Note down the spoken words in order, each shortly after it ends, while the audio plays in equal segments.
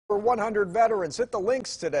Over 100 veterans hit the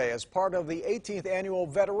links today as part of the 18th annual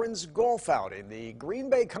Veterans Golf Outing. The Green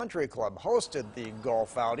Bay Country Club hosted the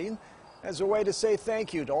golf outing as a way to say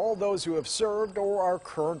thank you to all those who have served or are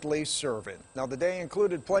currently serving. Now, the day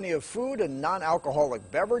included plenty of food and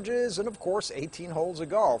non-alcoholic beverages and, of course, 18 holes of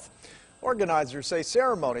golf. Organizers say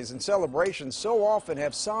ceremonies and celebrations so often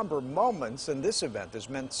have somber moments, and this event is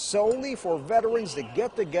meant solely for veterans to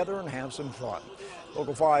get together and have some fun.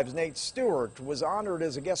 Local 5's Nate Stewart was honored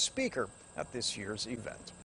as a guest speaker at this year's event.